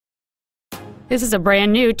This is a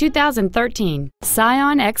brand new 2013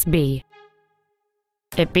 Scion XB.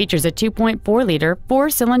 It features a 2.4-liter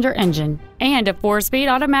four-cylinder engine and a 4-speed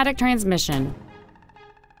automatic transmission.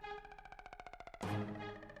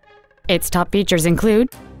 Its top features include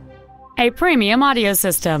a premium audio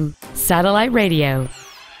system, satellite radio,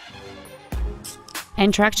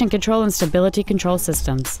 and traction control and stability control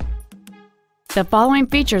systems. The following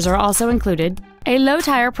features are also included: a low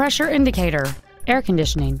tire pressure indicator, air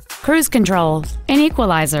conditioning, cruise control, an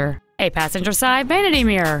equalizer, a passenger side vanity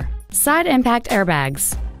mirror, side impact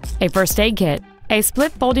airbags, a first aid kit, a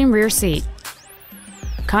split folding rear seat.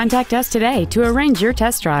 Contact us today to arrange your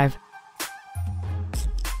test drive.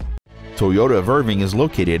 Toyota of Irving is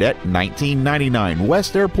located at 1999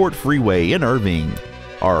 West Airport Freeway in Irving.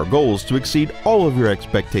 Our goal is to exceed all of your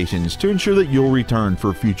expectations to ensure that you'll return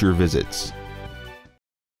for future visits.